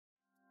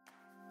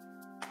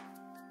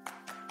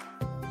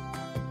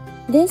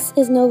This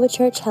is Nova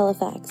Church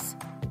Halifax,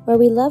 where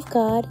we love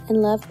God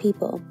and love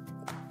people.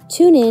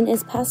 Tune in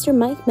as Pastor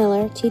Mike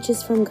Miller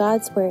teaches from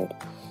God's Word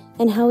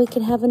and how we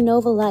can have a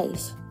Nova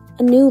life,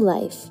 a new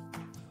life.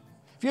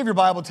 If you have your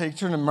Bible, turn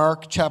to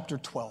Mark chapter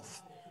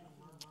 12.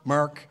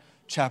 Mark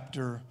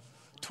chapter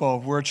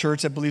 12. We're a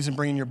church that believes in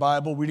bringing your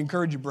Bible. We'd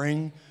encourage you to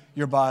bring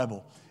your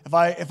Bible.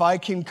 If I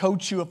can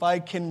coach you, if I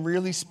can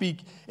really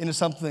speak into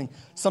something,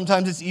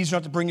 sometimes it's easier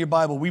not to bring your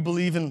Bible. We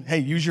believe in, hey,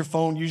 use your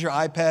phone, use your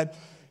iPad.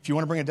 If you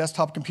want to bring a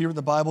desktop computer with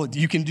the Bible,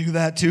 you can do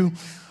that too.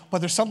 But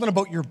there's something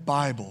about your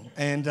Bible.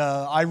 And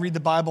I read the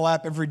Bible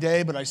app every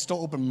day, but I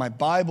still open my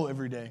Bible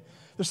every day.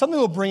 There's something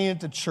about bringing it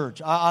to church.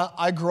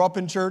 I grew up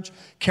in church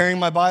carrying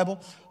my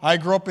Bible. I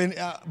grew up in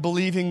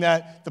believing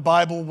that the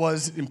Bible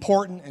was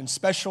important and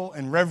special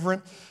and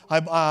reverent.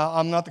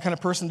 I'm not the kind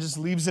of person that just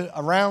leaves it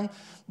around,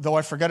 though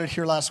I forgot it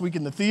here last week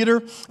in the theater.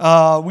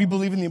 We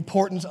believe in the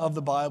importance of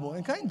the Bible.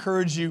 And can I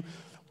encourage you,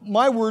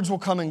 my words will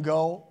come and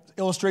go.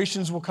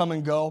 Illustrations will come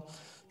and go.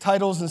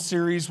 Titles and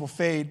series will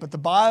fade, but the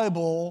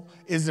Bible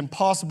is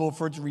impossible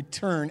for it to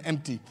return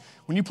empty.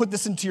 When you put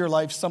this into your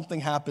life,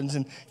 something happens.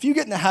 And if you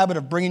get in the habit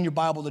of bringing your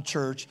Bible to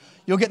church,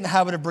 you'll get in the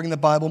habit of bringing the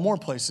Bible more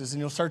places, and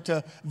you'll start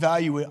to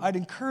value it. I'd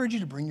encourage you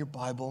to bring your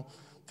Bible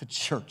to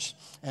church,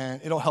 and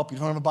it'll help you.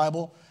 If you don't have a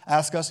Bible,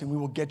 ask us, and we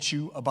will get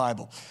you a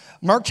Bible.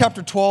 Mark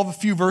chapter 12, a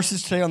few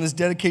verses today on this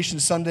Dedication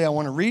Sunday I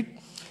want to read.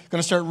 I'm going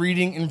to start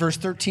reading in verse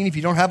 13. If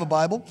you don't have a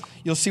Bible,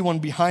 you'll see one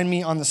behind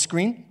me on the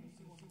screen.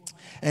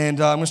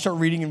 And I'm going to start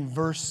reading in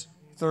verse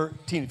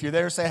 13. If you're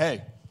there, say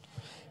hey.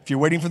 If you're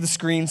waiting for the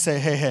screen, say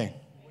hey, hey.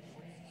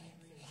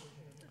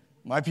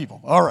 My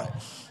people. All right.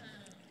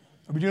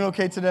 Are we doing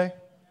okay today?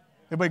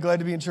 Everybody glad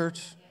to be in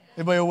church?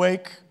 Everybody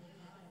awake?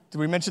 Did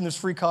we mention there's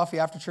free coffee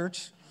after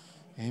church?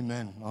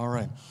 Amen. All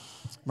right.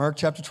 Mark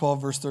chapter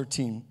 12, verse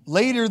 13.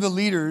 Later, the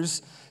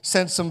leaders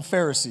sent some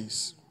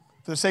Pharisees.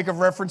 For the sake of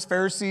reference,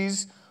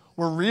 Pharisees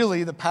were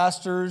really the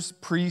pastors,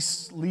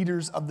 priests,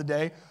 leaders of the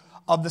day,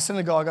 of the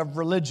synagogue of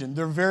religion.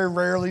 They're very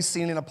rarely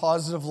seen in a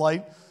positive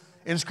light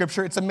in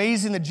Scripture. It's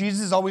amazing that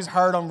Jesus is always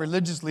hard on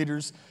religious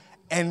leaders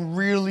and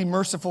really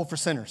merciful for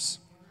sinners.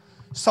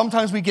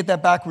 Sometimes we get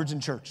that backwards in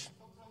church.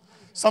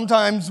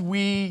 Sometimes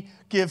we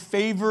give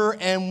favor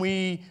and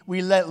we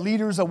let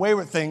leaders away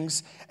with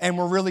things, and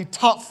we're really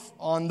tough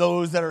on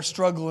those that are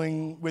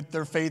struggling with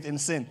their faith in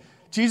sin.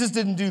 Jesus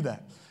didn't do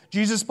that.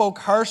 Jesus spoke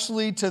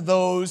harshly to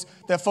those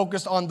that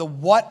focused on the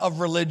what of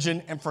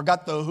religion and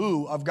forgot the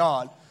who of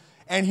God.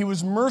 And he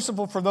was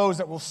merciful for those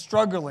that were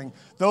struggling,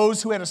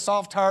 those who had a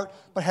soft heart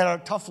but had a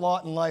tough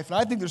lot in life. And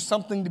I think there's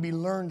something to be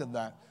learned of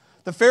that.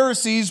 The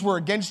Pharisees were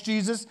against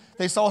Jesus.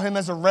 They saw him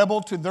as a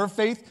rebel to their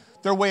faith,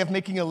 their way of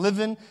making a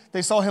living.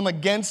 They saw him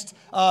against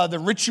the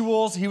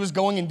rituals. He was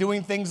going and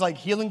doing things like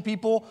healing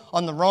people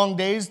on the wrong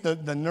days, the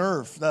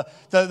nerve.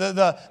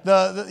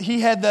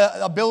 He had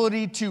the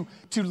ability to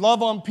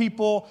love on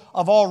people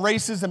of all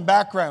races and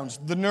backgrounds,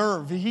 the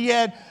nerve. He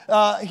had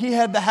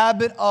the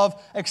habit of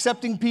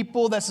accepting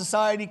people that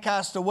society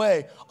cast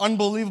away.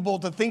 Unbelievable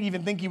to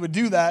even think he would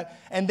do that.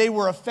 And they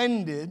were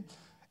offended.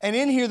 And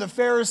in here, the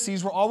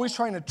Pharisees were always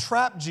trying to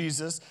trap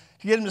Jesus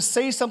to get him to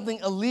say something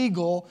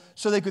illegal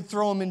so they could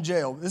throw him in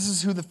jail. This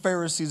is who the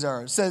Pharisees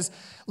are. It says,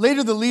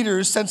 later the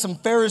leaders sent some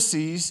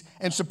Pharisees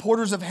and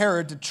supporters of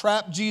Herod to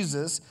trap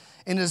Jesus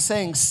into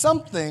saying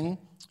something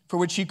for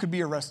which he could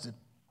be arrested.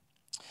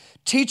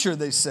 Teacher,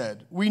 they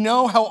said, we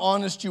know how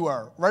honest you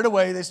are. Right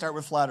away, they start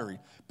with flattery.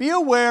 Be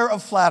aware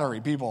of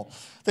flattery, people.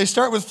 They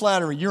start with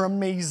flattery. You're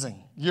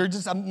amazing. You're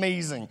just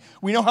amazing.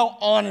 We know how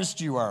honest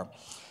you are.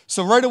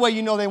 So right away,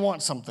 you know they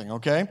want something,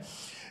 okay?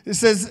 It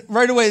says,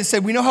 right away, they say,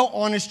 we know how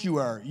honest you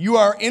are. You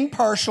are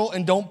impartial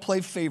and don't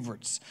play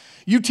favorites.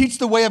 You teach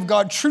the way of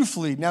God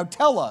truthfully. Now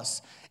tell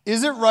us,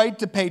 is it right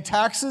to pay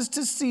taxes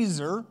to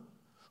Caesar,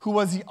 who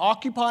was the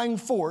occupying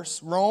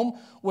force? Rome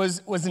was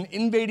an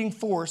invading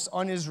force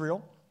on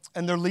Israel,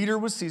 and their leader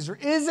was Caesar.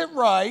 Is it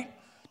right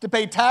to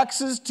pay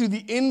taxes to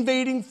the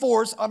invading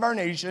force of our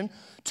nation,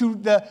 to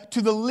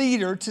the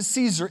leader, to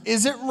Caesar?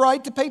 Is it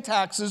right to pay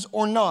taxes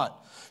or not?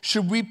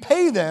 Should we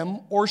pay them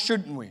or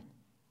shouldn't we?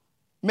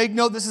 Make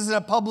note, this is in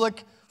a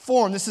public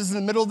forum. This is in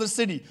the middle of the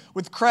city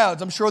with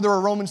crowds. I'm sure there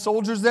were Roman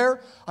soldiers there.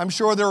 I'm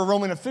sure there were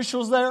Roman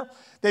officials there.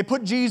 They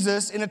put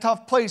Jesus in a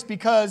tough place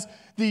because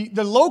the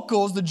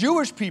locals, the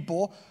Jewish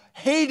people,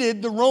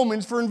 hated the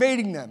Romans for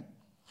invading them.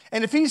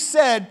 And if he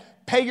said,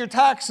 pay your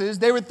taxes,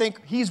 they would think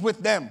he's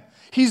with them.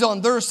 He's on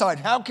their side.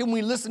 How can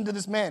we listen to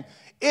this man?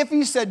 If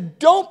he said,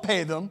 don't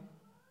pay them,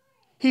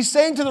 he's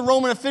saying to the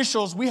Roman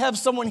officials, we have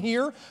someone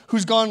here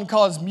who's going to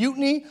cause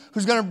mutiny,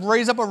 who's going to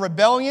raise up a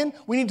rebellion.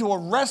 We need to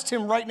arrest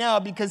him right now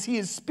because he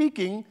is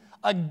speaking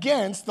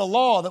against the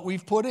law that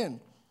we've put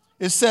in.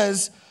 It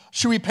says,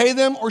 should we pay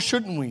them or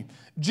shouldn't we?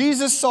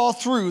 Jesus saw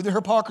through the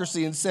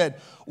hypocrisy and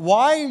said,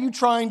 why are you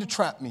trying to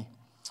trap me?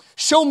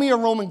 Show me a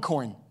Roman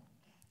coin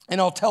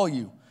and I'll tell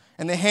you.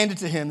 And they handed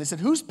to him. They said,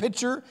 whose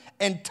picture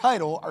and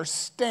title are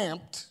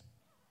stamped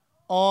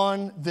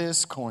on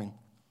this coin?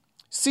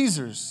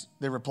 Caesar's,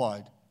 they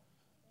replied.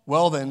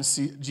 Well then,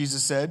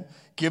 Jesus said,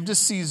 give to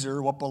Caesar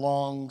what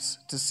belongs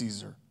to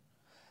Caesar,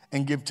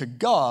 and give to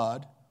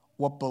God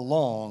what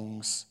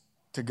belongs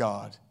to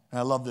God. And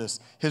I love this.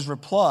 His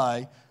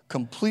reply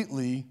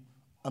completely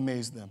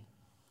amazed them.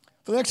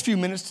 For the next few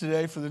minutes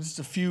today, for just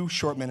a few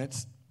short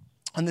minutes,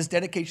 on this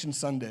Dedication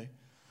Sunday,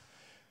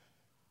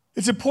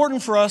 it's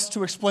important for us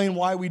to explain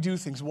why we do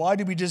things. Why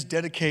do we just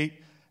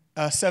dedicate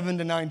 7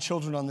 to 9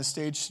 children on the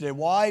stage today?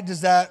 Why is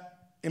that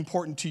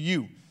important to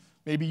you?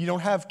 Maybe you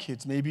don't have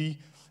kids. Maybe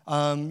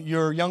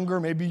you're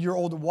younger. Maybe you're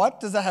older. What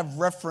does that have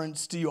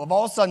reference to you? Of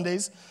all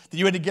Sundays that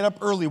you had to get up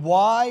early,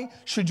 why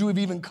should you have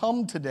even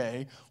come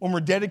today when we're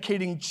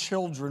dedicating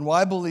children? Well,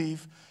 I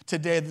believe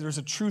today that there's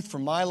a truth for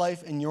my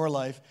life and your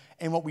life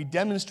and what we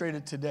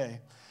demonstrated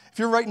today. If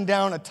you're writing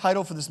down a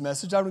title for this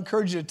message, I would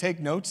encourage you to take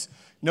notes.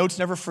 Notes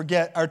never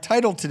forget. Our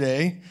title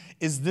today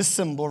is this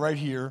symbol right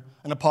here,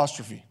 an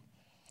apostrophe.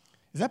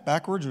 Is that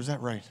backwards or is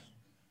that right?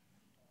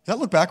 Does that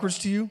look backwards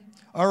to you?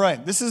 All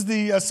right. This is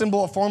the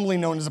symbol formerly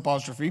known as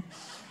apostrophe.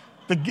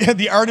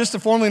 The artist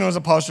formerly known as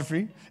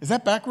apostrophe. Is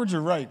that backwards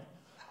or right?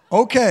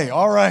 Okay.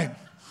 All right.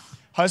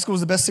 High school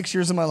was the best 6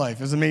 years of my life.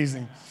 It was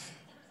amazing.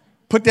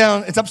 Put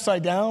down, it's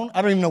upside down.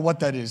 I don't even know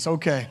what that is.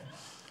 Okay.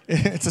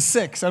 It's a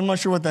 6. I'm not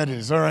sure what that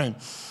is. All right.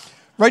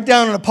 Write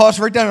down an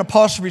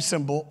apostrophe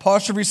symbol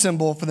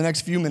for the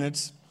next few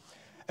minutes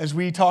as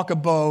we talk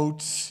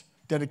about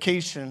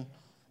dedication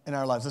in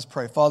our lives. Let's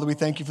pray. Father, we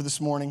thank you for this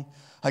morning.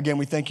 Again,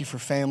 we thank you for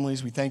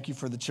families. We thank you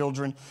for the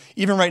children.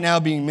 Even right now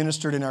being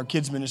ministered in our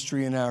kids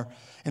ministry and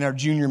our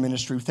junior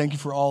ministry. We thank you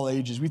for all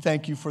ages. We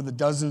thank you for the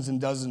dozens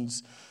and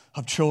dozens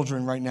of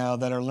children right now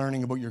that are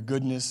learning about your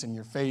goodness and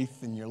your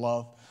faith and your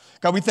love.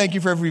 God, we thank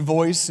you for every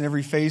voice and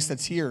every face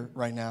that's here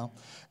right now.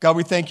 God,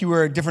 we thank you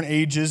we're at different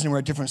ages and we're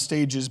at different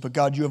stages, but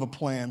God, you have a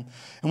plan.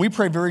 And we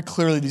pray very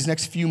clearly these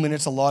next few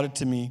minutes allotted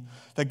to me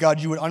that,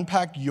 God, you would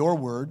unpack your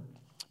word,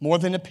 more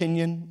than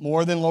opinion,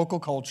 more than local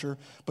culture,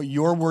 but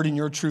your word and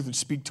your truth would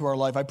speak to our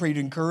life. I pray you'd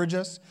encourage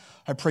us.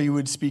 I pray you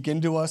would speak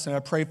into us. And I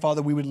pray,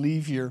 Father, we would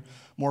leave here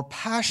more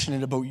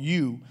passionate about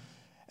you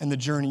and the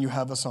journey you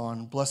have us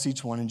on. Bless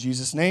each one in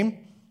Jesus'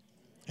 name.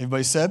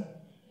 Everybody said?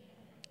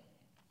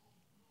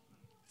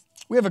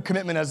 We have a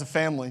commitment as a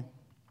family.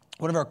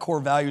 One of our core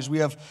values, we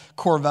have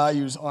core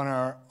values on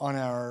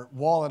our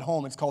wall at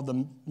home. It's called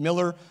the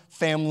Miller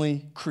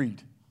Family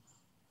Creed.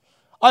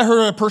 I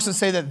heard a person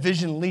say that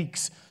vision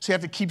leaks, so you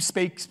have to keep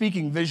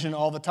speaking vision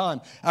all the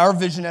time. Our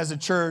vision as a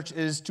church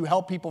is to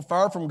help people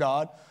far from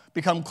God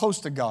become close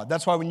to God.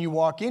 That's why when you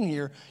walk in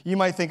here, you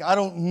might think, I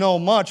don't know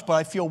much, but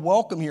I feel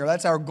welcome here.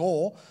 That's our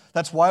goal.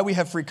 That's why we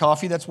have free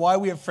coffee. That's why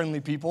we have friendly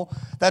people.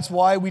 That's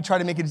why we try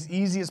to make it as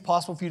easy as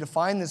possible for you to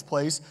find this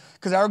place,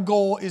 because our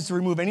goal is to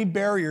remove any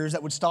barriers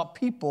that would stop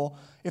people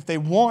if they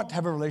want to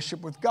have a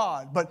relationship with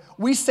God. But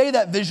we say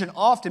that vision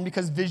often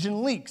because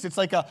vision leaks. It's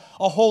like a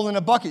hole in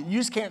a bucket. You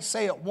just can't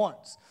say it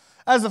once.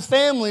 As a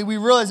family, we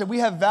realize that we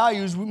have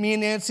values. Me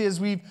and Nancy, as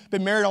we've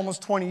been married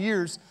almost 20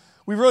 years,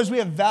 we realize we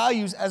have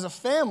values as a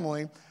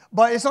family,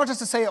 but it's not just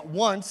to say it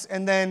once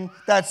and then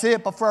that's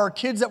it. But for our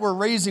kids that we're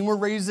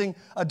raising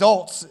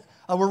adults.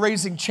 We're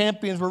raising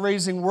champions. We're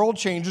raising world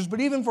changers. But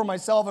even for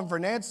myself and for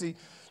Nancy,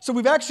 so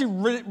we've actually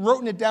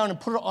written it down and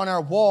put it on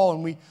our wall,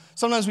 and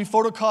sometimes we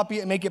photocopy it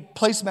and make it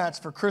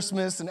placemats for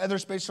Christmas and other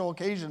special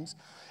occasions.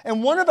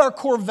 And one of our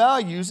core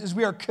values is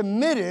we are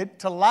committed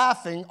to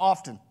laughing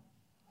often.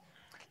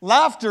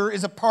 Laughter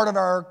is a part of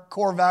our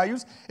core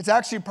values. It's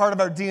actually a part of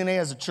our DNA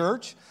as a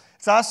church.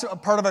 It's also a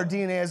part of our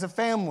DNA as a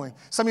family.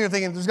 Some of you are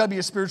thinking, there's got to be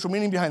a spiritual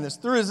meaning behind this.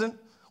 There isn't.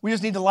 We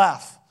just need to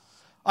laugh.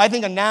 I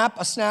think a nap,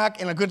 a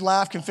snack, and a good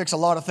laugh can fix a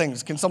lot of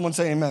things. Can someone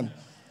say amen?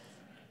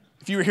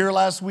 If you were here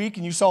last week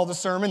and you saw the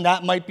sermon,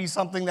 that might be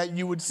something that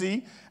you would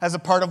see as a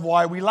part of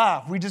why we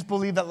laugh. We just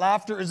believe that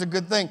laughter is a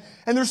good thing.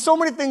 And there's so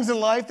many things in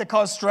life that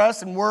cause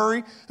stress and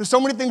worry. There's so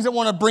many things that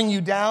want to bring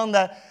you down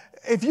that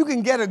if you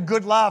can get a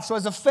good laugh. So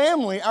as a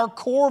family, our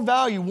core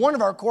value, one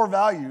of our core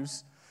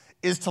values,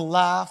 is to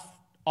laugh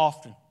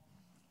often.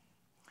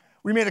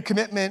 We made a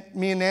commitment,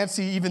 me and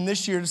Nancy, even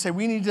this year, to say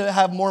we need to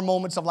have more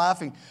moments of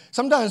laughing.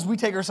 Sometimes we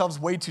take ourselves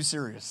way too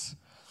serious.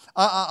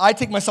 I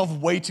take myself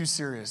way too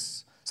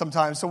serious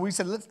sometimes. So we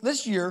said,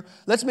 this year,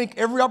 let's make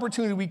every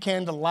opportunity we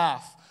can to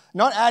laugh.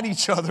 Not at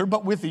each other,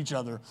 but with each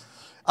other.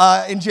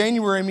 In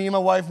January, me and my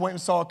wife went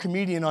and saw a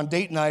comedian on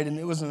date night, and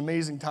it was an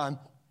amazing time.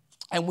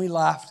 And we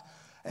laughed.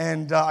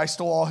 And I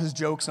stole all his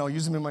jokes, and I'll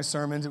use them in my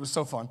sermons. It was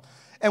so fun.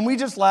 And we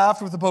just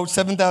laughed with about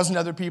 7,000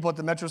 other people at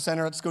the Metro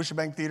Center at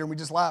Scotiabank Theater, and we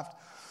just laughed.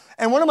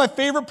 And one of my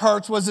favorite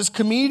parts was this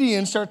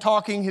comedian started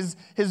talking his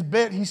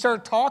bit. He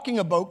started talking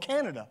about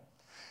Canada.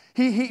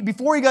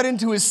 Before he got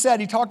into his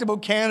set, he talked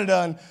about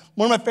Canada, and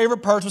one of my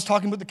favorite parts was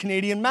talking about the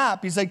Canadian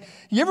map. He's like,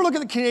 you ever look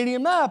at the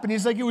Canadian map? And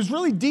he's like, it was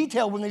really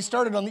detailed when they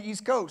started on the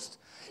East Coast.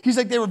 He's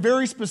like, they were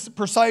very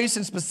precise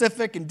and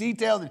specific and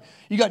detailed.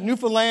 You got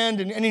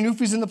Newfoundland, and any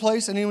Newfies in the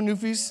place? Anyone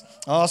Newfies?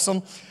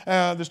 Awesome.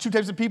 There's two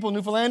types of people,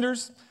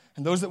 Newfoundlanders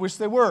and those that wish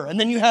they were. And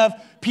then you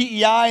have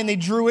PEI, and they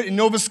drew it in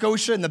Nova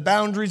Scotia and the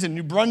boundaries in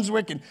New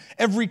Brunswick and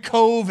every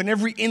cove and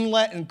every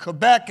inlet in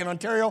Quebec and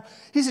Ontario.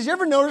 He says, you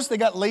ever notice they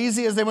got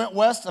lazy as they went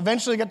west?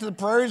 Eventually got to the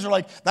prairies. They're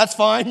like, that's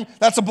fine.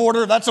 That's a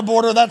border. That's a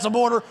border. That's a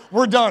border.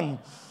 We're done.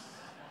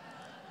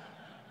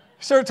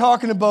 He started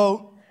talking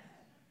about,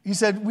 he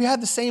said, we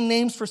had the same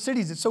names for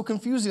cities. It's so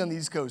confusing on the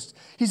East Coast.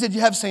 He said,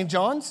 you have St.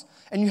 John's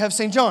and you have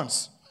St.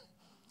 John's.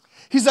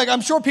 He's like,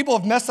 I'm sure people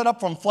have messed that up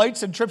from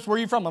flights and trips. Where are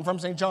you from? I'm from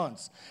St.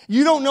 John's.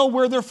 You don't know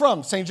where they're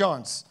from, St.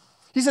 John's.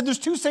 He said, there's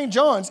 2 St.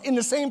 John's in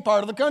the same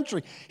part of the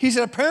country. He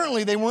said,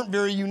 apparently they weren't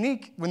very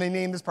unique when they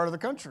named this part of the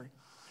country.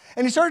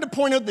 And he started to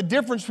point out the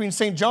difference between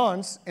St.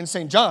 John's and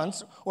St.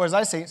 John's, or as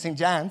I say, St.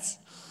 John's.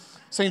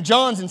 St.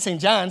 John's and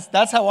St. John's,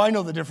 that's how I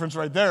know the difference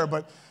right there.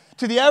 But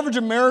to the average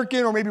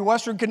American or maybe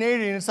Western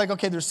Canadian, it's like,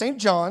 okay, there's St.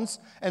 John's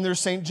and there's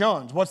St.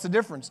 John's. What's the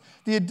difference?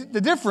 The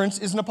difference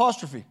is an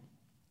apostrophe.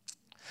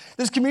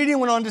 This comedian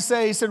went on to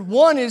say, he said,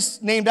 one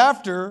is named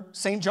after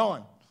St.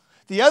 John.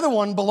 The other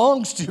one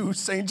belongs to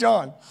St.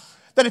 John.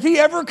 That if he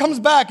ever comes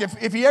back,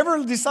 if he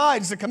ever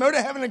decides to come out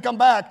of heaven and come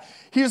back,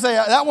 he'll say,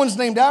 that one's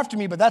named after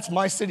me, but that's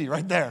my city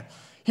right there.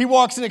 He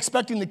walks in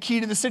expecting the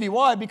key to the city.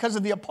 Why? Because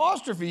of the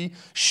apostrophe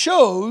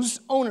shows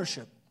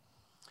ownership.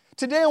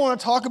 Today I want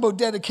to talk about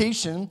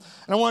dedication, and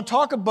I want to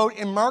talk about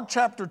in Mark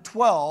chapter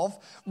 12,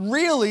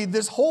 really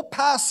this whole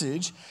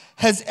passage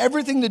has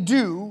everything to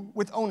do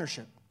with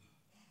ownership.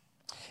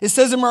 It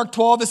says in Mark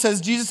 12,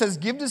 Jesus says,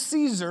 give to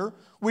Caesar,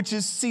 which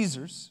is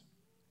Caesar's,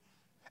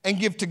 and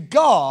give to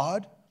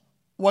God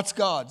what's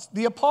God's.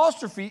 The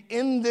apostrophe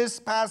in this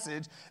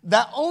passage,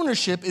 that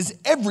ownership is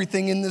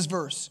everything in this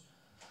verse.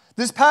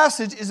 This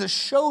passage is a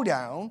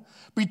showdown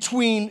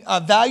between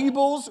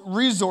valuables,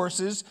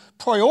 resources,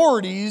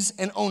 priorities,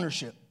 and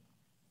ownership.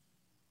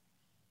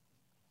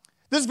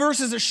 This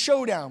verse is a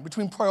showdown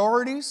between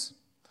priorities,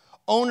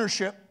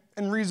 ownership,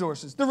 and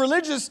resources. The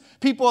religious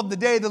people of the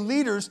day, the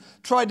leaders,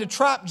 tried to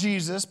trap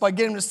Jesus by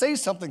getting him to say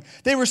something.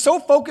 They were so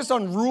focused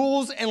on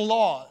rules and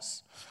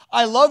laws.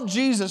 I love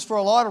Jesus for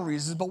a lot of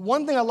reasons, but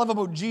one thing I love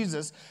about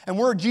Jesus, and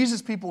we're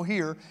Jesus people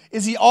here,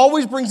 is he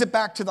always brings it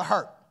back to the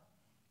heart.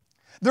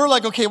 They're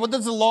like, okay, what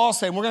does the law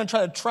say? And we're going to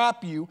try to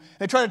trap you.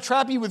 They try to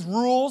trap you with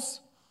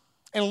rules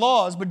and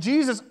laws, but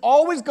Jesus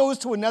always goes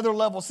to another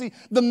level. See,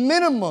 the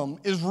minimum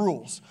is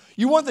rules.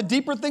 You want the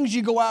deeper things,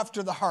 you go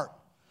after the heart.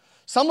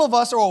 Some of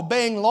us are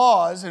obeying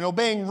laws and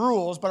obeying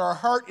rules, but our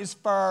heart is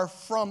far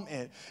from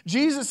it.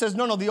 Jesus says,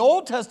 no, the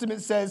Old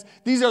Testament says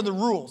these are the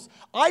rules.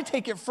 I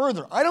take it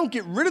further. I don't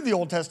get rid of the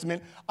Old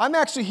Testament. I'm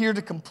actually here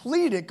to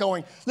complete it,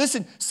 going,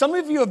 listen, some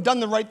of you have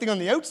done the right thing on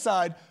the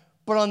outside,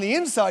 but on the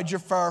inside, you're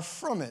far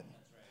from it.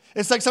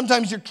 It's like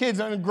sometimes your kids,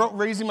 I'm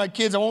raising my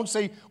kids, I won't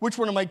say which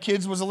one of my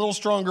kids was a little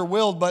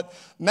stronger-willed, but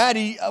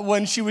Maddie,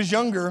 when she was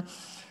younger,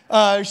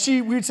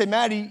 we'd say,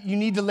 Maddie, you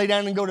need to lay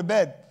down and go to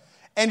bed.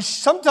 And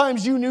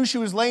sometimes you knew she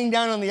was laying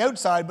down on the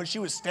outside, but she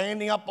was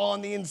standing up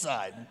on the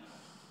inside.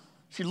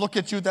 She'd look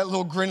at you with that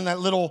little grin and that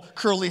little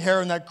curly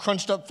hair and that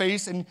crunched up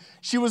face, and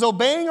she was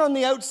obeying on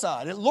the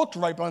outside. It looked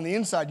right, but on the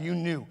inside, you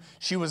knew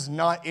she was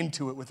not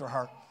into it with her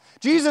heart.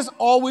 Jesus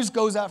always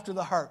goes after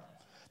the heart.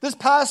 This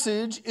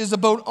passage is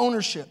about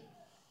ownership.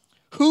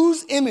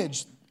 Whose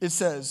image, it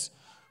says.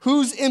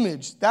 Whose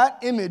image? That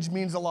image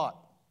means a lot.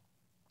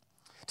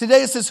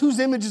 Today it says, whose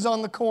image is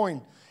on the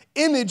coin?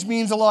 Image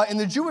means a lot. In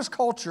the Jewish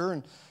culture,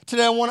 and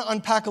today I want to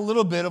unpack a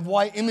little bit of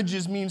why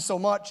images mean so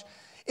much.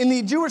 In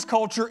the Jewish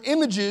culture,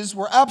 images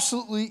were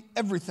absolutely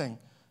everything.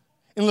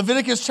 In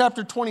Leviticus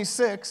chapter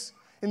 26,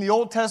 in the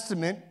Old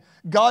Testament,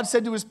 God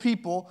said to his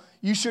people,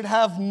 you should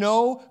have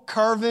no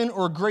carven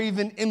or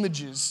graven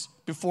images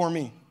before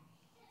me.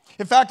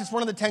 In fact, it's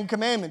one of the 10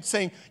 Commandments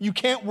saying you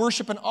can't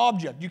worship an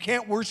object. You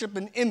can't worship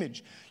an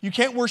image. You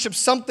can't worship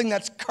something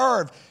that's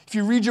carved. If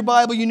you read your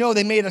Bible, you know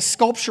they made a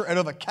sculpture out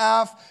of a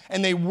calf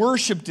and they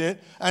worshiped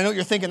it. I know what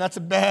you're thinking, that's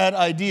a bad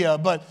idea,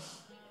 but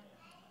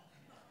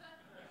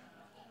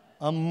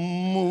I'm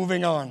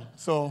moving on.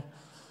 So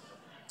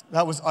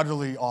that was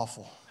utterly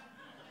awful.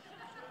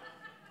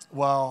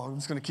 Wow, I'm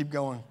just going to keep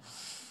going.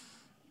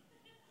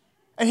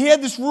 And he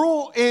had this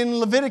rule in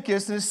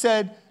Leviticus and it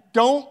said,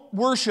 don't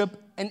worship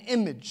an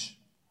image.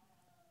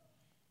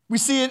 We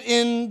see it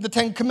in the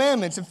 10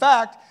 Commandments. In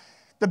fact,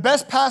 the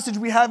best passage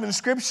we have in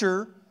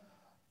Scripture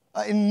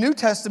in the New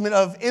Testament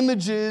of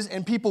images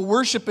and people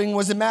worshiping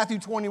was in Matthew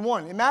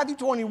 21. In Matthew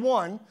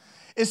 21,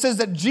 it says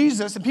that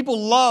Jesus, and people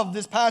love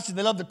this passage,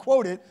 they love to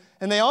quote it,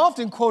 and they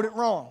often quote it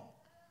wrong.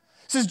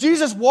 It says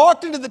Jesus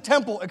walked into the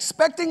temple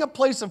expecting a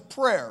place of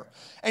prayer,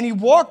 and he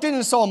walked in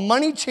and saw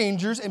money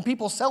changers and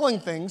people selling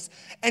things,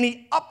 and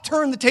he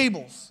upturned the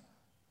tables.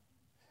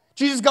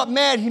 Jesus got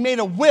mad. He made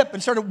a whip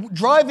and started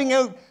driving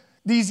out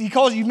these, he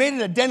calls it, he made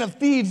it a den of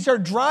thieves. He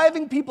started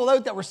driving people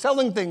out that were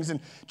selling things and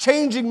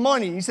changing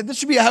money. He said, this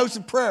should be a house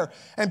of prayer.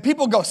 And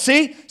people go,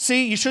 see,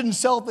 you shouldn't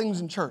sell things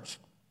in church.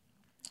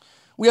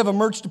 We have a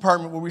merch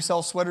department where we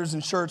sell sweaters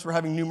and shirts. We're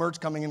having new merch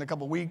coming in a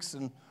couple weeks.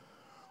 And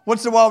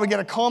once in a while, we get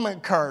a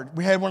comment card.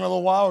 We had one a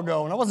little while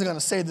ago. And I wasn't going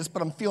to say this,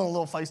 but I'm feeling a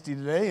little feisty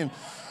today.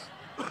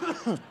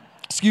 And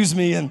Excuse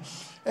me.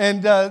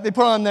 And they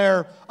put on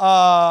there,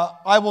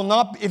 I will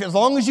not, as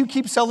long as you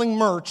keep selling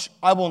merch,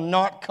 I will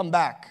not come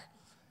back.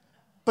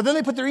 But then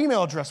they put their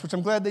email address, which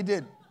I'm glad they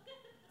did.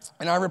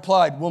 And I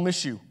replied, we'll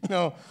miss you.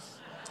 No.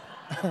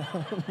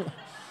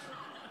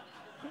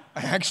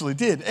 I actually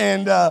did.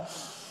 And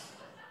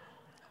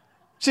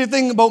see, the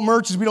thing about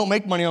merch is we don't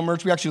make money on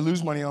merch. We actually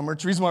lose money on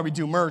merch. The reason why we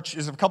do merch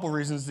is a couple of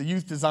reasons. The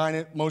youth design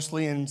it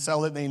mostly and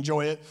sell it, and they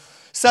enjoy it.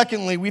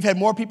 Secondly, we've had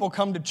more people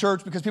come to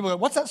church because people go,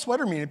 what's that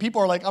sweater mean? And people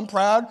are like, I'm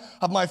proud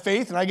of my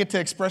faith, and I get to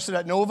express it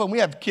at Nova. And we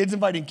have kids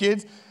inviting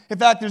kids. In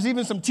fact, there's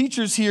even some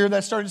teachers here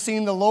that started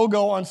seeing the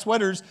logo on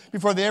sweaters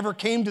before they ever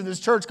came to this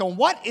church going,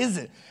 what is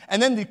it?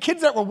 And then the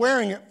kids that were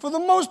wearing it, for the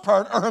most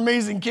part, are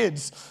amazing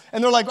kids.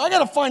 And they're like, I got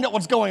to find out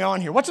what's going on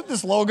here. What's with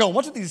this logo?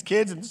 What's with these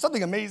kids? And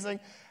something amazing.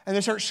 And they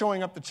start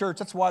showing up the church.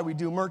 That's why we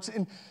do merch.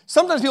 And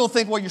sometimes people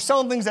think, well, you're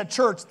selling things at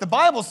church. The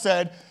Bible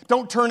said,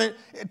 don't turn it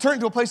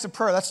into a place of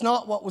prayer. That's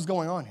not what was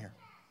going on here.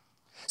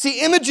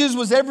 See, images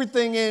was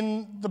everything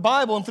in the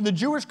Bible, and for the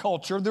Jewish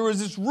culture, there was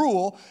this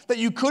rule that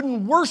you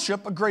couldn't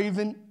worship a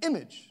graven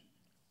image.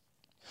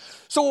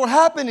 So what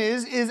happened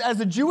is as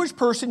a Jewish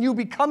person, you'd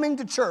be coming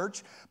to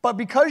church, but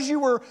because you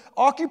were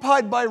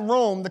occupied by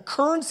Rome, the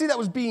currency that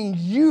was being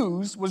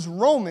used was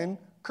Roman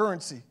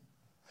currency.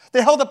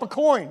 They held up a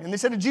coin, and they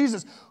said to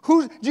Jesus,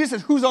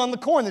 who's on the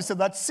coin? They said,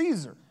 that's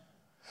Caesar.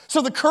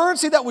 So the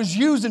currency that was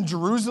used in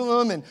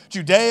Jerusalem and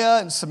Judea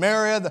and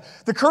Samaria,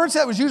 the currency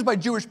that was used by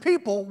Jewish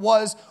people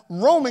was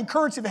Roman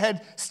currency that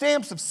had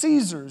stamps of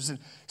Caesars and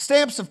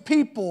stamps of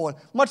people. And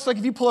much like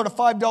if you pull out a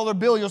 $5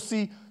 bill, you'll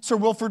see Sir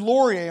Wilfrid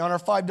Laurier on our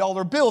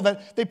 $5 bill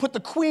that they put the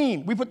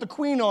Queen. We put the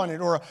Queen on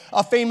it, or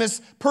a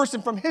famous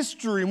person from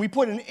history, and we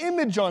put an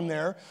image on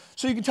there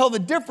so you can tell the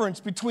difference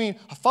between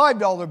a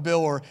 $5 bill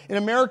or in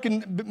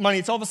American money.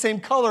 It's all the same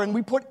color, and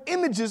we put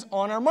images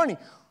on our money.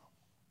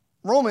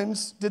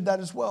 Romans did that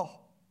as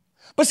well.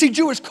 But see,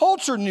 Jewish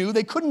culture knew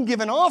they couldn't give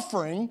an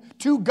offering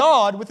to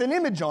God with an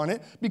image on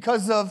it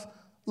because of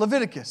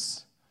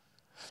Leviticus.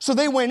 So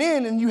they went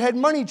in and you had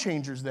money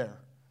changers there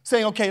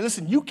saying, okay,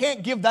 listen, you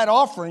can't give that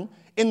offering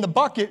in the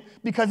bucket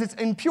because it's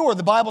impure.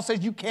 The Bible says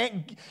you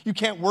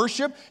can't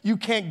worship, you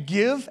can't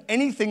give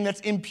anything that's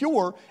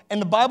impure. And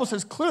the Bible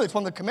says clearly, it's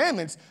one of the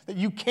commandments, that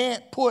you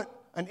can't put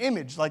an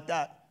image like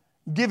that.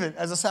 Give it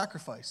as a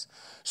sacrifice.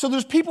 So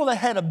there's people that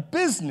had a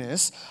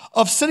business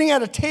of sitting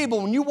at a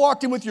table when you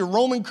walked in with your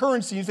Roman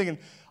currency, you're thinking,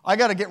 I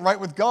got to get right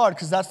with God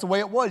because that's the way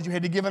it was. You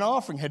had to give an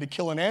offering, had to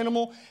kill an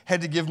animal,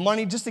 had to give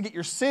money just to get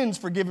your sins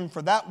forgiven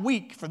for that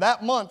week, for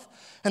that month.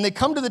 And they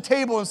come to the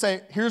table and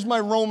say, here's my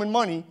Roman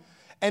money.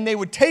 And they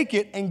would take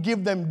it and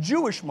give them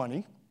Jewish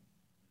money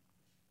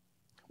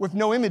with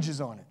no images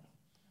on it.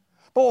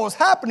 But what was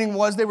happening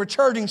was they were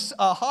charging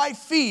a high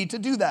fee to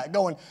do that,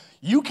 going,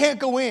 you can't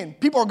go in.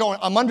 People are going,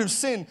 I'm under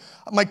sin.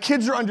 My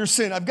kids are under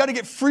sin. I've got to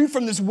get free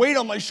from this weight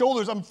on my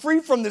shoulders. I'm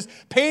free from this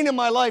pain in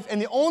my life. And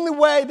the only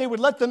way they would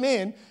let them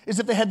in is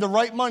if they had the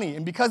right money.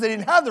 And because they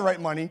didn't have the right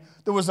money,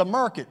 there was a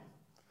market.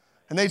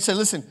 And they'd say,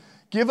 listen,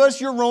 give us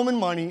your Roman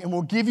money and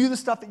we'll give you the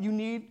stuff that you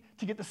need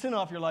to get the sin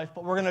off your life,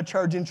 but we're going to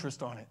charge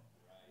interest on it.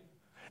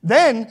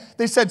 Then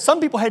they said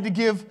some people had to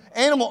give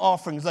animal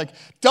offerings like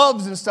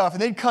doves and stuff.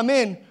 And they'd come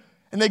in.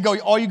 And they go,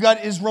 all you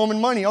got is Roman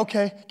money.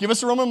 Okay, give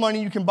us the Roman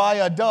money. You can buy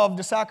a dove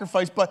to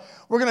sacrifice, but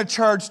we're going to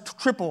charge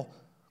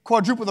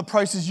quadruple the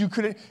prices you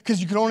could,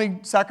 because you could only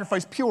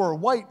sacrifice pure or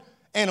white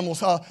animals,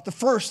 the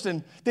first,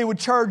 and they would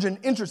charge an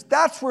interest.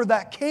 That's where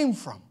that came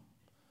from.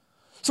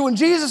 So when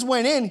Jesus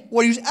went in,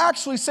 what he was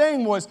actually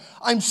saying was,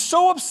 I'm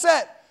so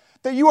upset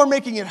that you are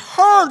making it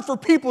hard for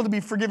people to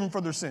be forgiven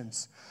for their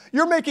sins.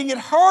 You're making it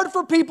hard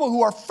for people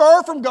who are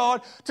far from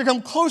God to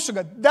come close to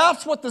God.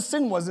 That's what the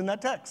sin was in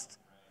that text.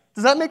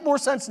 Does that make more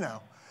sense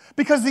now?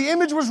 Because the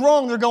image was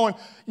wrong. They're going,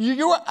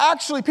 you're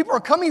actually, people are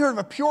coming here with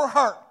a pure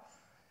heart.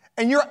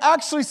 And you're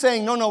actually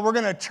saying, no, we're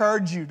going to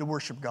charge you to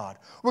worship God.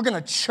 We're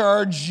going to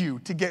charge you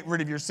to get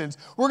rid of your sins.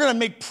 We're going to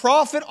make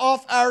profit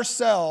off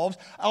ourselves,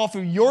 off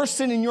of your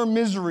sin and your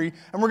misery,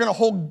 and we're going to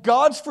hold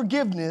God's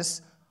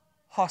forgiveness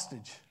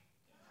hostage.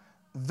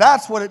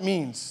 That's what it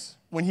means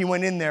when he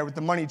went in there with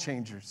the money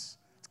changers.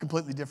 It's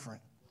completely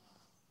different.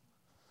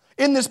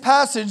 In this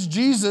passage,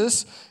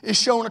 Jesus is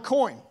shown a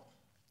coin.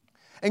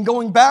 And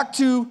going back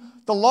to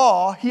the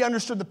law, he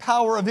understood the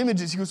power of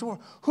images. He goes, well,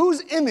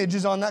 whose image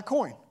is on that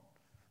coin?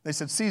 They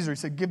said, Caesar. He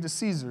said, give to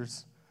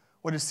Caesar's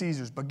what is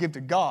Caesar's, but give to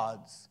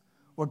God's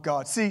what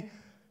God. See,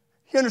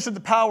 he understood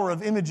the power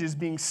of images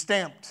being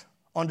stamped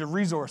onto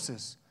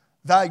resources,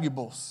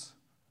 valuables,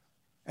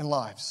 and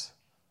lives.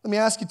 Let me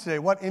ask you today,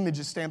 what image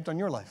is stamped on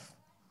your life?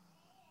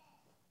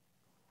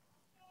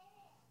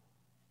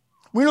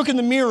 When you look in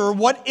the mirror,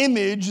 what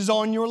image is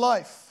on your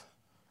life?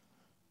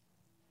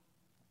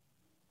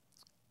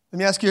 Let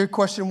me ask you a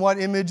question.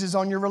 What image is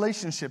on your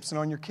relationships and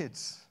on your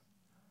kids?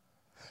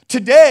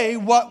 Today,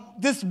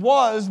 what this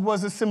was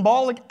a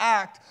symbolic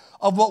act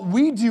of what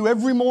we do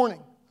every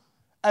morning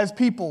as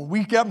people.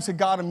 We get up and say,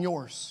 God, I'm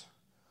yours.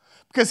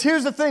 Because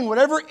here's the thing.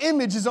 whatever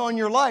image is on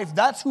your life,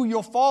 that's who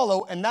you'll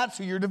follow and that's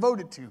who you're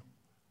devoted to.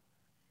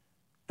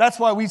 That's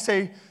why we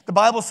say, the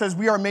Bible says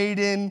we are made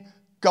in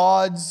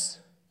God's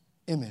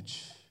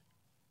image.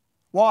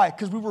 Why?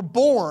 Because we were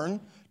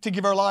born to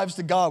give our lives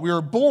to God. We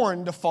were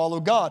born to follow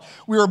God.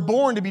 We were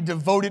born to be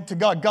devoted to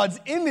God. God's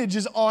image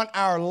is on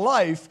our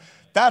life.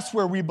 That's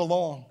where we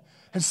belong.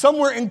 And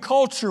somewhere in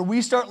culture,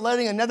 we start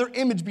letting another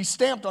image be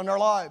stamped on our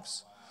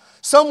lives.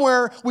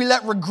 Somewhere we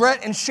let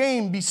regret and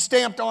shame be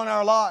stamped on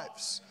our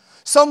lives.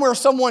 Somewhere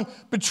someone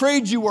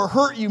betrayed you or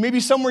hurt you. Maybe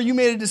somewhere you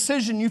made a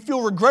decision, you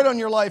feel regret on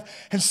your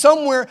life. And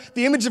somewhere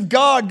the image of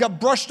God got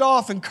brushed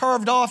off and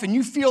carved off and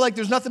you feel like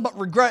there's nothing but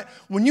regret.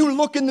 When you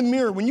look in the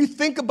mirror, when you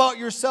think about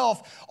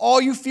yourself, all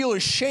you feel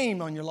is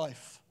shame on your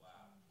life.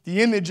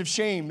 The image of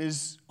shame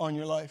is on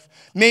your life.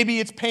 Maybe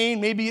it's pain,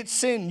 maybe it's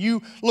sin.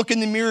 You look in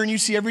the mirror and you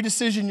see every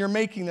decision you're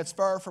making that's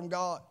far from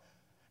God.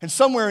 And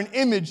somewhere an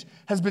image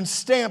has been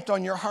stamped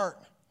on your heart.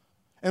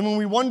 And when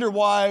we wonder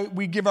why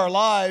we give our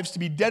lives to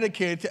be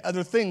dedicated to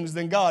other things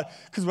than God,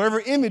 because whatever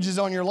image is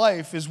on your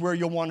life is where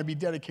you'll want to be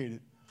dedicated.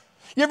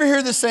 You ever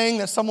hear the saying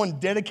that someone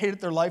dedicated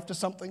their life to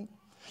something?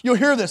 You'll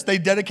hear this. They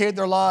dedicate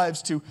their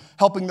lives to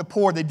helping the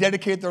poor. They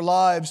dedicate their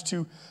lives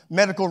to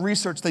medical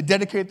research. They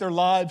dedicate their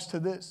lives to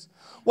this.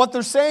 What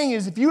they're saying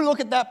is if you look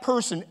at that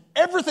person,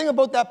 everything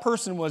about that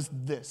person was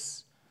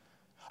this.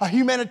 A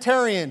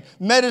humanitarian,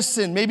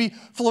 medicine, maybe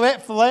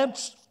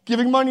philanthropist,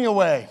 giving money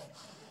away.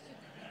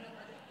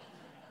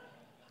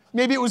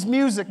 Maybe it was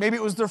music. Maybe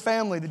it was their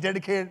family. They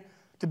dedicated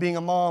to being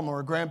a mom or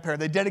a grandparent.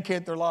 They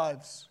dedicated their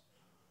lives.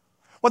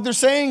 What they're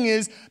saying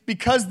is,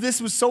 because this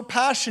was so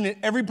passionate,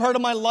 every part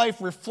of my life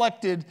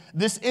reflected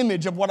this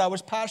image of what I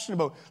was passionate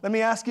about. Let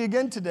me ask you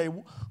again today,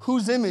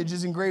 whose image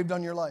is engraved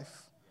on your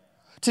life?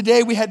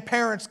 Today we had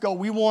parents go,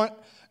 we want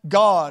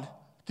God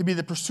to be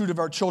the pursuit of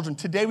our children.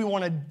 Today we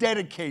want to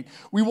dedicate.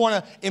 We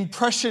want to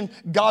impression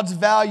God's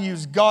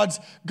values, God's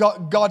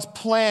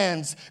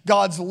plans,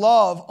 God's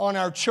love on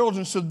our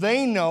children so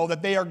they know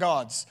that they are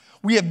God's.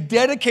 We have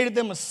dedicated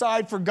them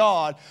aside for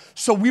God,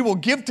 so we will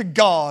give to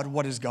God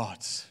what is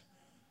God's.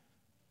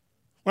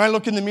 When I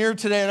look in the mirror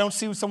today, I don't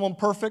see someone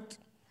perfect.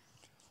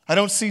 I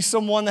don't see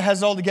someone that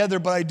has it all together,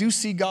 but I do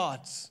see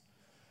God's.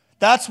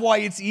 That's why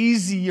it's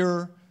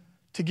easier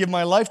to give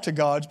my life to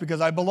God's,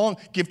 because I belong.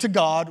 Give to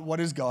God what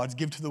is God's.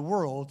 Give to the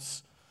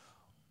world's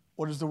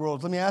what is the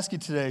world's. Let me ask you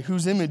today,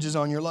 whose image is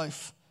on your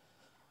life?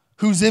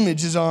 Whose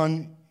image is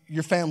on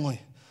your family?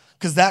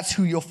 Because that's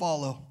who you'll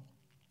follow.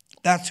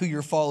 That's who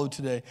you're followed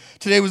today.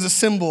 Today was a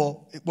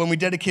symbol when we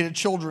dedicated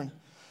children,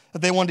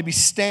 that they wanted to be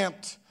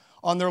stamped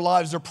on their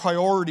lives, their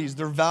priorities,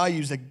 their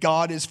values, that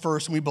God is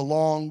first and we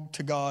belong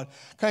to God.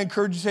 Can I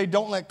encourage you today,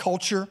 don't let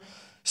culture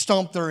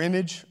stomp their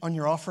image on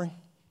your offering?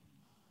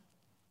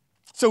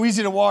 So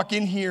easy to walk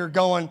in here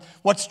going,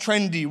 what's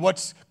trendy,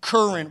 what's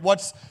current,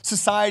 what's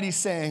society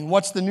saying,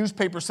 what's the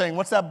newspaper saying,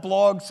 what's that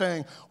blog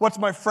saying, what's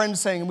my friend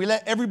saying, and we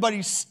let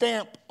everybody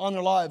stamp on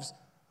their lives.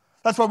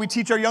 That's why we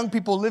teach our young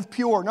people live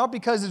pure, not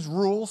because it's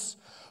rules,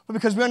 but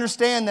because we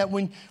understand that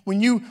when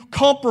you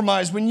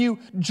compromise, when you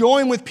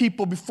join with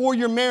people before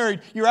you're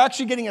married, you're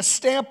actually getting a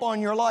stamp on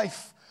your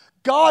life.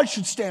 God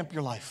should stamp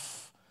your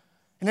life.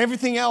 And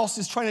everything else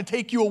is trying to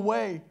take you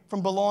away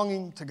from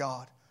belonging to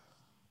God.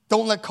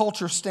 Don't let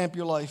culture stamp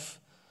your life.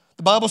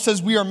 The Bible says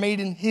we are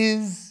made in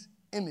His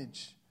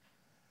image.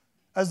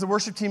 As the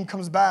worship team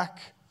comes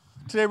back,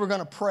 today we're going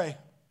to pray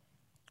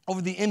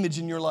over the image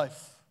in your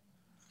life.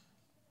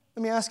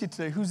 Let me ask you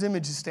today, whose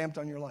image is stamped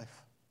on your life?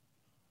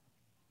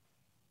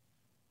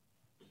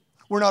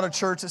 We're not a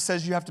church that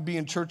says you have to be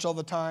in church all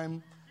the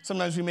time.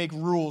 Sometimes we make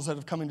rules out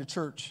of coming to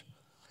church.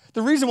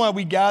 The reason why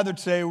we gather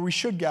today, or we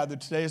should gather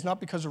today, is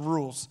not because of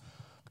rules.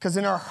 Because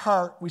in our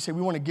heart, we say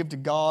we want to give to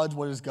God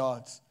what is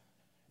God's.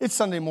 It's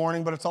Sunday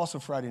morning, but it's also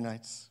Friday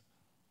nights.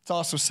 It's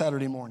also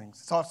Saturday mornings.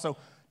 It's also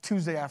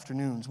Tuesday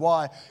afternoons.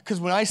 Why? Because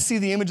when I see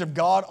the image of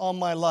God on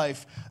my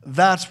life,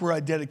 that's where I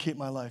dedicate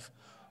my life.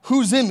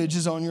 Whose image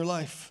is on your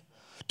life?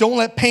 Don't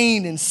let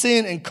pain and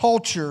sin and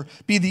culture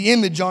be the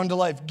image onto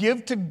life.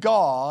 Give to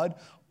God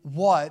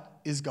what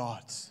is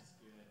God's.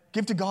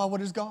 Give to God what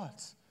is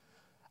God's.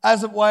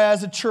 As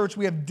a church,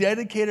 we have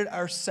dedicated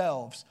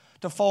ourselves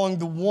to following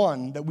the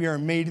one that we are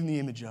made in the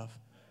image of.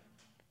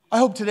 I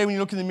hope today when you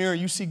look in the mirror,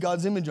 you see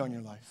God's image on your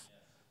life.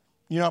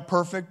 You're not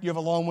perfect. You have a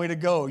long way to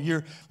go.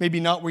 You're maybe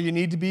not where you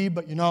need to be,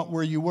 but you're not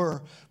where you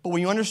were. But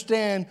when you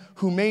understand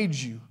who made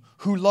you,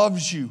 who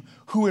loves you,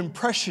 who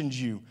impressioned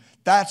you,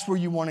 that's where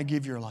you want to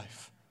give your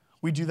life.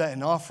 We do that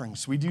in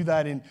offerings. We do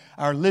that in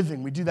our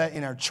living. We do that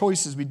in our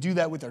choices. We do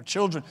that with our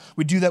children.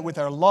 We do that with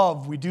our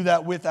love. We do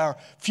that with our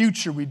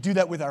future. We do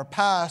that with our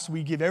past.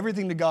 We give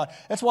everything to God.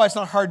 That's why it's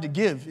not hard to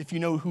give if you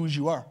know whose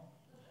you are.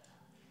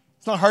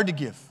 It's not hard to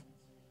give.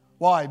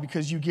 Why?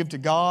 Because you give to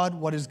God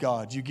what is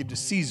God's. You give to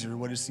Caesar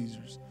what is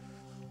Caesar's.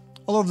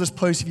 All over this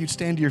place, if you'd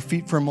stand to your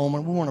feet for a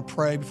moment, we want to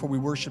pray before we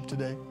worship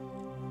today.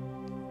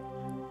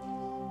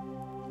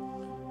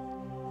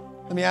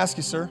 Let me ask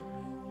you, sir,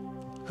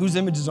 whose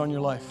image is on your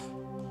life?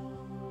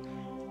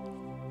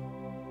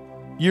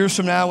 Years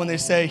from now, when they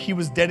say he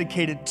was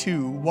dedicated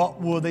to, what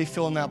will they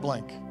fill in that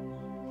blank?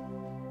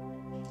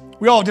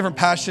 We all have different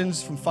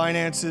passions, from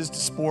finances to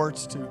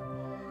sports to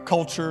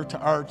culture to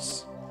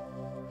arts.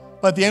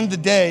 But at the end of the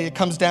day, it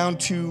comes down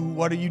to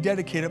what are you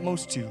dedicated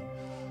most to?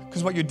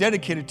 Because what you're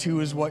dedicated to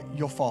is what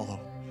you'll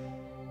follow.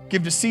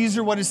 Give to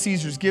Caesar what is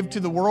Caesar's. Give to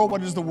the world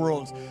what is the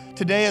world's.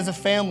 Today as a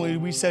family,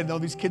 we said, no,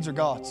 these kids are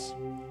God's.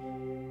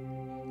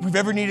 If we've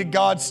ever needed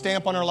God's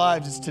stamp on our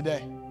lives, it's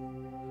today.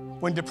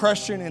 When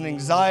depression and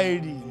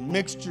anxiety and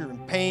mixture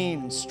and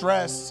pain and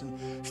stress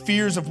and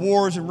fears of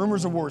wars and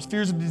rumors of wars,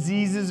 fears of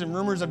diseases and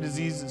rumors of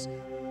diseases,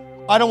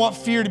 I don't want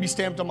fear to be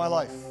stamped on my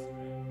life.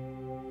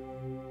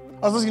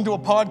 I was listening to a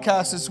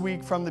podcast this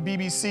week from the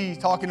BBC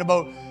talking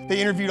about,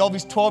 they interviewed all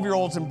these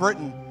 12-year-olds in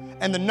Britain,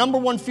 and the number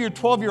one fear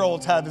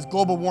 12-year-olds have is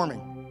global warming.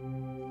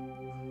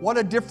 What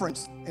a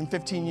difference in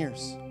 15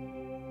 years.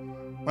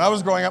 When I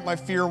was growing up, my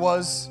fear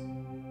was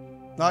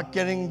not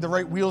getting the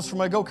right wheels for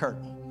my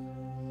go-kart.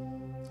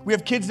 We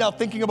have kids now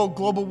thinking about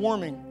global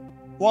warming.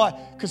 Why?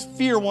 Because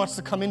fear wants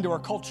to come into our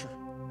culture.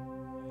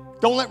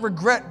 Don't let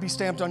regret be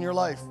stamped on your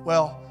life.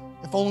 Well,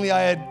 if only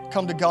I had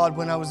come to God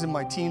when I was in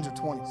my teens or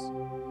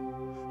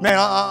 20s.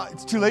 Man,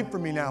 it's too late for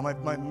me now.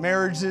 My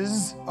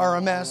marriages are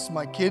a mess.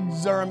 My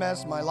kids are a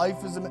mess. My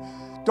life is a mess.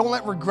 Don't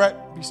let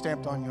regret be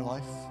stamped on your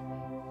life.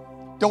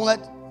 Don't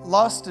let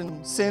lust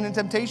and sin and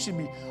temptation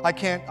be, I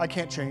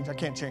can't change. I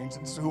can't change.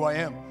 It's who I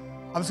am.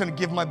 I'm just going to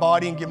give my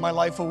body and give my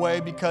life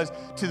away because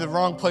to the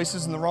wrong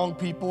places and the wrong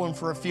people and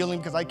for a feeling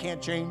because I can't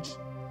change.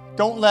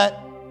 Don't let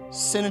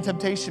sin and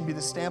temptation be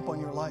the stamp on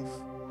your life.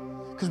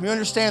 Because we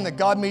understand that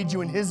God made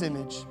you in His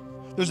image.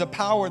 There's a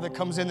power that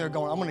comes in there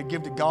going, I'm going to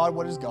give to God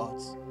what is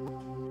God's.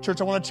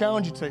 Church, I want to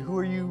challenge you today. Who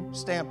are you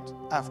stamped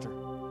after?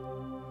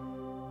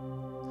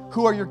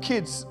 Who are your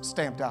kids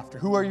stamped after?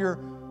 Who are your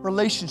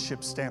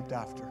relationships stamped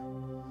after?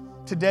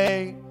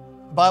 Today,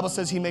 the Bible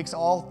says He makes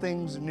all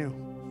things new.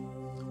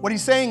 What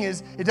He's saying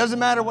is, it doesn't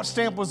matter what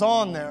stamp was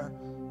on there.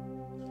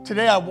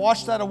 Today, I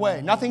washed that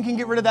away. Nothing can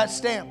get rid of that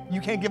stamp.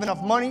 You can't give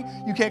enough money.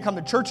 You can't come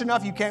to church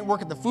enough. You can't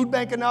work at the food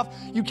bank enough.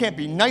 You can't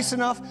be nice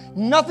enough.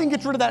 Nothing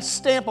gets rid of that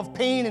stamp of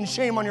pain and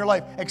shame on your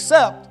life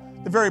except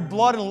the very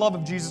blood and love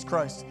of Jesus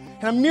Christ.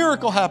 And a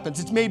miracle happens.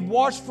 It's made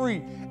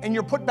wash-free, and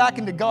you're put back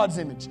into God's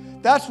image.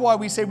 That's why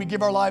we say we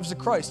give our lives to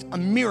Christ. A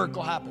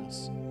miracle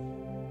happens.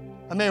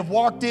 I may have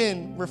walked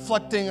in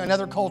reflecting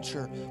another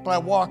culture, but I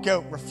walk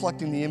out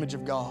reflecting the image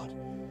of God.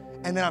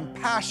 And then I'm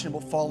passionate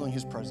about following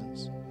His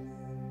presence.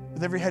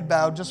 With every head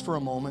bowed, just for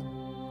a moment,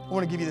 I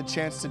want to give you the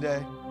chance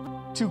today.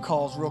 2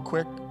 calls real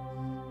quick.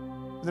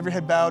 With every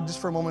head bowed, just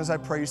for a moment as I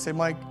pray, you say,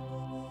 Mike,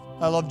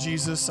 I love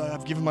Jesus.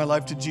 I've given my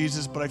life to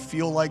Jesus, but I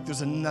feel like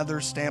there's another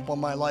stamp on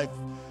my life.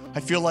 I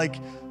feel like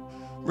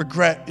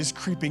regret is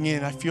creeping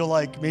in. I feel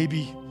like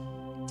maybe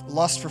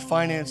lust for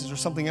finances or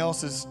something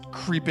else is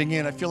creeping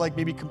in. I feel like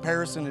maybe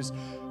comparison is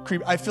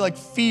creeping. I feel like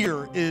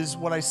fear is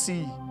what I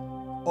see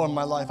on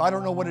my life. I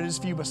don't know what it is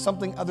for you, but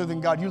something other than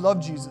God. You love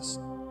Jesus.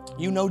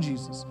 You know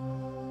Jesus.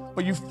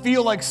 But you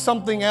feel like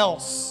something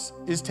else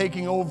is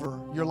taking over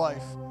your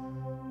life.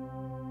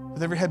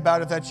 With every head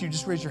bowed, if that's you,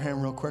 just raise your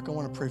hand real quick. I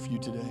want to pray for you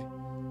today.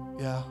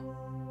 Yeah.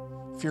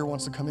 Fear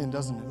wants to come in,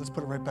 doesn't it? Let's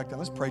put it right back down.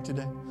 Let's pray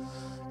today.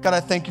 God, I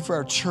thank you for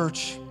our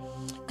church.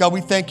 God,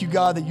 we thank you,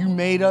 God, that you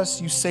made us,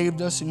 you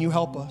saved us, and you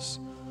help us.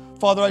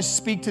 Father, I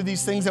speak to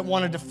these things that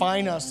want to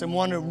define us and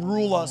want to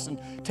rule us and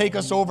take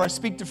us over. I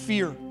speak to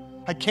fear.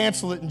 I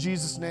cancel it in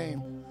Jesus'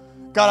 name.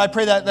 God, I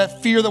pray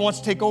that fear that wants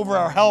to take over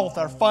our health,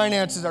 our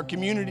finances, our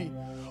community,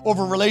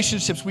 over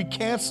relationships, we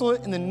cancel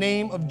it in the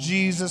name of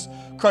Jesus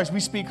Christ. We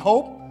speak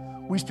hope.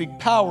 We speak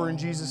power in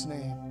Jesus'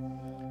 name.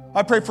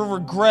 I pray for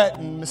regret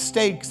and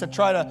mistakes that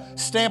try to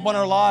stamp on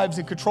our lives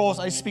and control us.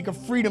 I speak of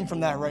freedom from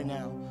that right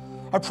now.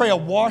 I pray a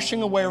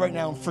washing away right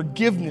now and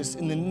forgiveness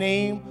in the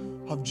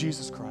name of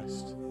Jesus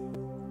Christ.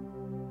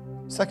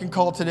 Second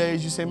call today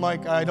is you say,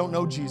 Mike, I don't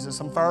know Jesus.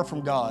 I'm far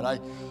from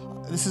God.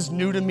 This is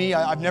new to me.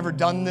 I've never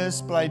done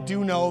this, but I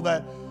do know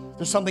that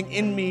there's something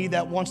in me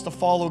that wants to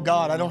follow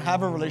God. I don't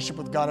have a relationship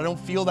with God. I don't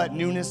feel that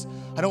newness.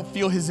 I don't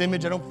feel His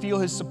image. I don't feel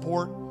His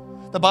support.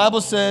 The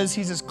Bible says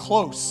He's as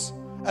close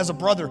as a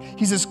brother.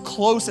 He's as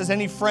close as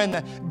any friend,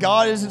 that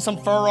God isn't some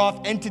far-off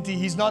entity.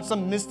 He's not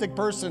some mystic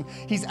person.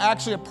 He's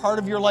actually a part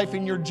of your life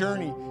and your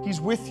journey. He's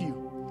with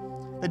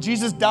you. That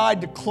Jesus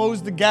died to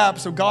close the gap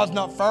so God's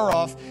not far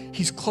off.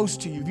 He's close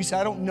to you. If you say,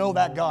 I don't know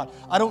that God.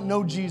 I don't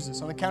know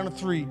Jesus. On the count of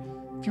 3,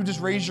 if you just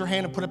raise your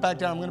hand and put it back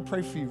down, I'm going to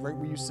pray for you right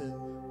where you sit.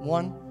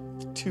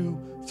 1,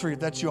 2, 3. If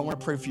that's you, I want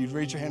to pray for you.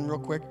 Raise your hand real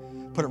quick.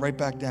 Put it right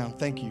back down.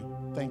 Thank you.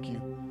 Thank you.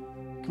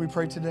 Can we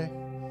pray today?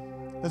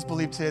 Let's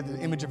believe today that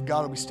the image of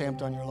God will be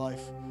stamped on your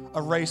life.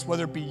 Erase,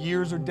 whether it be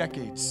years or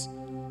decades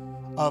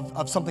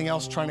of something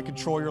else trying to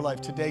control your life.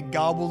 Today,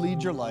 God will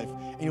lead your life,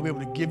 and you'll be able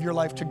to give your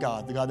life to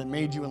God, the God that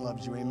made you and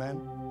loves you.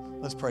 Amen?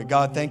 Let's pray.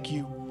 God, thank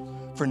you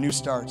for new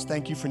starts.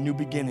 Thank you for new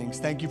beginnings.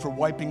 Thank you for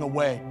wiping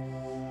away.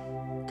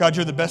 God,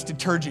 you're the best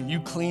detergent. You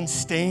clean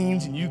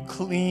stains, and you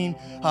clean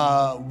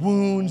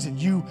wounds,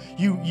 and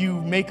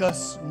you make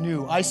us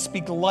new. I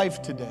speak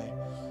life today.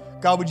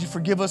 God, would you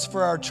forgive us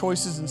for our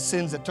choices and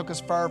sins that took us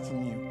far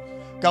from you?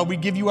 God, we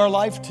give you our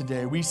life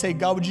today. We say,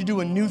 God, would you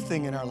do a new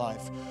thing in our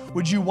life?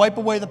 Would you wipe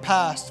away the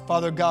past?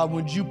 Father God,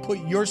 would you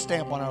put your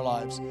stamp on our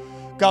lives?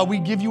 God, we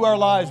give you our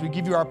lives. We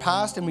give you our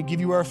past and we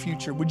give you our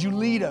future. Would you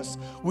lead us?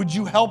 Would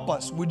you help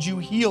us? Would you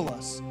heal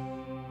us?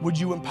 Would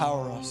you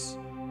empower us?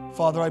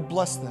 Father, I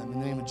bless them in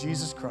the name of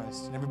Jesus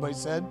Christ. And everybody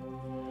said,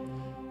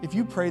 if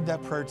you prayed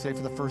that prayer today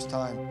for the first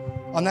time,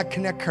 on that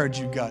connect card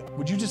you got,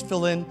 would you just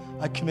fill in,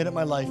 I committed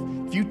my life.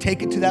 If you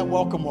take it to that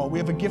welcome wall, we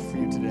have a gift for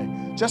you today,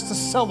 just to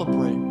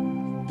celebrate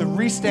the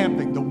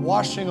restamping, the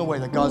washing away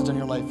that God's done in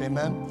your life,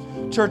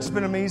 amen? Church, it's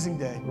been an amazing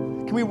day.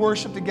 Can we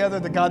worship together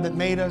the God that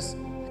made us?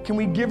 Can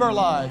we give our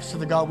lives to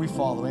the God we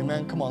follow,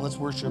 amen? Come on, let's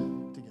worship.